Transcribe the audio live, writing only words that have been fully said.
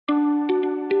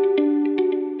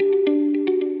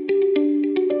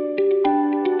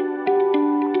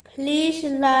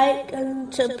like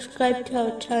and subscribe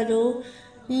to our channel.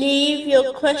 Leave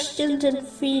your questions and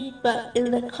feedback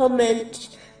in the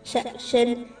comments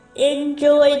section.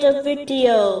 Enjoy the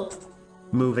video.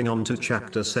 Moving on to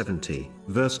chapter 70,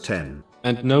 verse 10.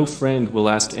 And no friend will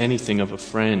ask anything of a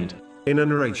friend. In a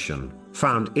narration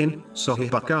found in Sahih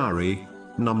Bukhari,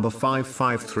 number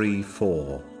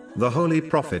 5534, the Holy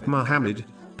Prophet Muhammad,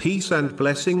 peace and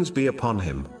blessings be upon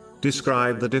him,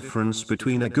 described the difference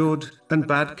between a good and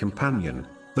bad companion.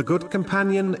 The good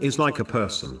companion is like a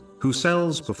person who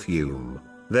sells perfume.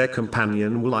 Their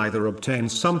companion will either obtain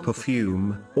some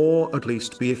perfume, or at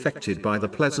least be affected by the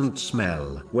pleasant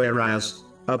smell. Whereas,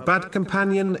 a bad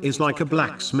companion is like a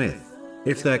blacksmith.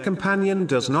 If their companion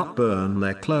does not burn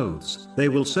their clothes, they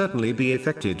will certainly be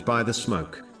affected by the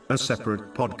smoke. A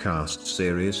separate podcast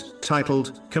series,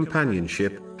 titled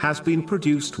Companionship, has been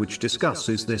produced which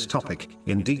discusses this topic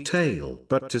in detail.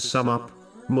 But to sum up,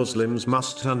 Muslims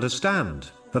must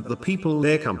understand that the people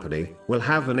they accompany will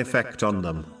have an effect on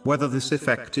them, whether this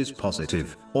effect is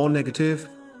positive or negative,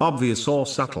 obvious or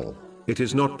subtle. It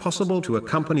is not possible to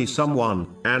accompany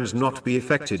someone and not be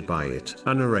affected by it.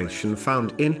 A narration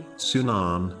found in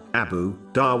Sunan Abu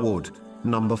Dawood,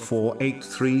 number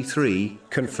 4833,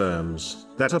 confirms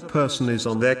that a person is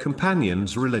on their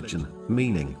companion's religion,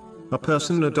 meaning, a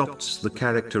person adopts the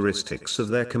characteristics of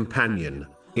their companion.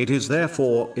 It is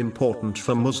therefore important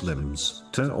for Muslims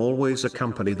to always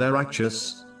accompany the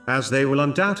righteous, as they will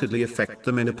undoubtedly affect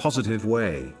them in a positive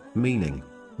way, meaning,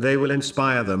 they will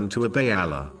inspire them to obey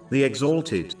Allah, the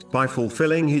Exalted, by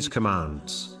fulfilling His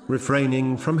commands,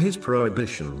 refraining from His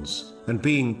prohibitions, and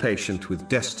being patient with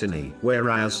destiny.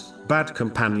 Whereas, bad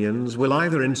companions will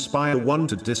either inspire one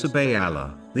to disobey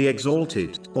Allah, the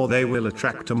Exalted, or they will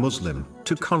attract a Muslim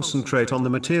to concentrate on the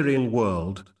material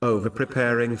world, over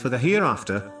preparing for the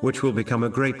hereafter, which will become a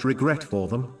great regret for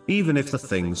them, even if the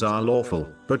things are lawful,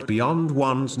 but beyond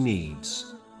one's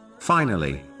needs.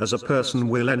 Finally, as a person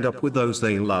will end up with those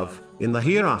they love in the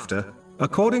hereafter,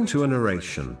 according to a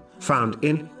narration found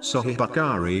in Sahih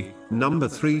Bukhari, number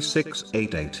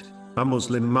 3688, a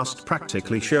Muslim must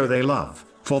practically show their love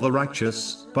for the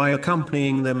righteous by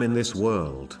accompanying them in this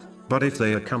world. But if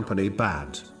they accompany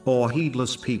bad or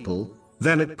heedless people,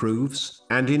 then it proves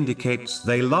and indicates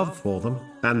they love for them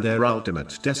and their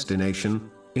ultimate destination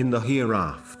in the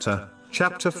hereafter.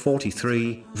 Chapter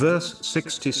 43, verse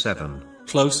 67.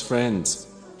 Close friends,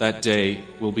 that day,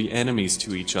 will be enemies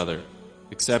to each other,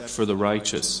 except for the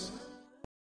righteous.